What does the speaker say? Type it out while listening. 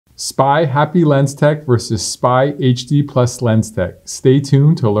Spy Happy Lens Tech versus Spy HD Plus Lens Tech. Stay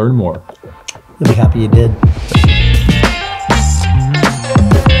tuned to learn more. You'll be happy you did.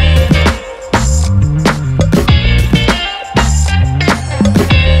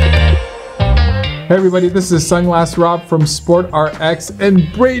 Hey everybody, this is Sunglass Rob from SportRx,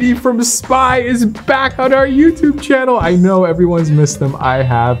 and Brady from Spy is back on our YouTube channel. I know everyone's missed them, I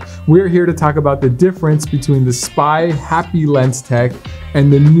have. We're here to talk about the difference between the Spy Happy Lens Tech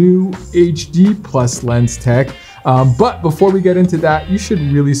and the new HD Plus Lens Tech. But before we get into that, you should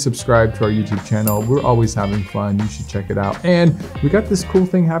really subscribe to our YouTube channel. We're always having fun. You should check it out. And we got this cool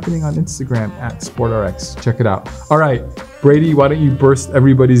thing happening on Instagram at SportRx. Check it out. All right, Brady, why don't you burst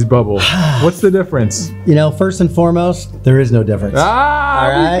everybody's bubble? What's the difference? You know, first and foremost, there is no difference. All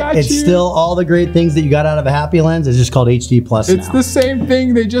right, it's still all the great things that you got out of a Happy Lens. It's just called HD Plus now. It's the same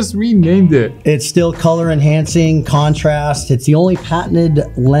thing. They just renamed it. It's still color enhancing, contrast. It's the only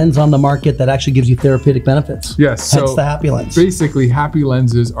patented lens on the market that actually gives you therapeutic benefits. Yes, Hence the Happy Lens. Basically, Happy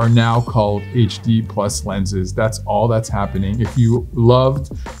lenses are now called HD Plus lenses. That's all that's happening. If you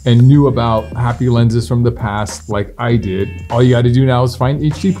loved and knew about Happy lenses from the past, like I did, all you got to do now is find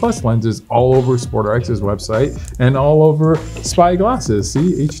HD Plus lenses all over SportRx's website and all over Spy glasses.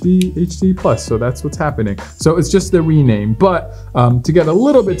 See, HD Plus. So that's what's happening. So it's just the rename. But to get a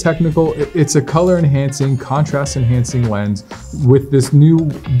little bit technical, it's a color enhancing, contrast enhancing lens with this new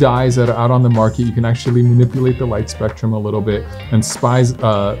dyes that are out on the market. You can actually manipulate the light spectrum a little bit. And Spy's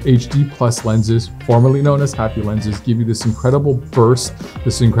HD Plus lenses, formerly known as Happy lenses, give you this incredible burst,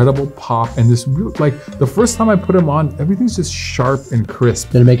 this incredible pop, and this like the first time I put them on, everything's just sharp and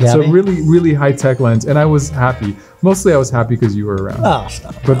crisp. Did it make you happy? So really high-tech lens, and I was happy. Mostly I was happy because you were around. Oh,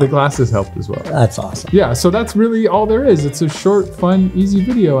 stop. But the glasses helped as well. That's awesome. Yeah, so that's really all there is. It's a short, fun, easy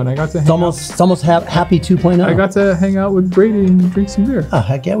video, and I got to hang out. It's almost Happy 2.0. I got to hang out with Brady and drink some beer. Oh,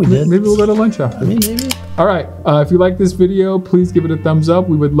 heck yeah, we did. Maybe we'll go to lunch after. I mean, maybe. All right, if you like this video, please give it a thumbs up.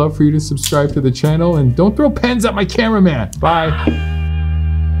 We would love for you to subscribe to the channel, and don't throw pens at my cameraman. Bye.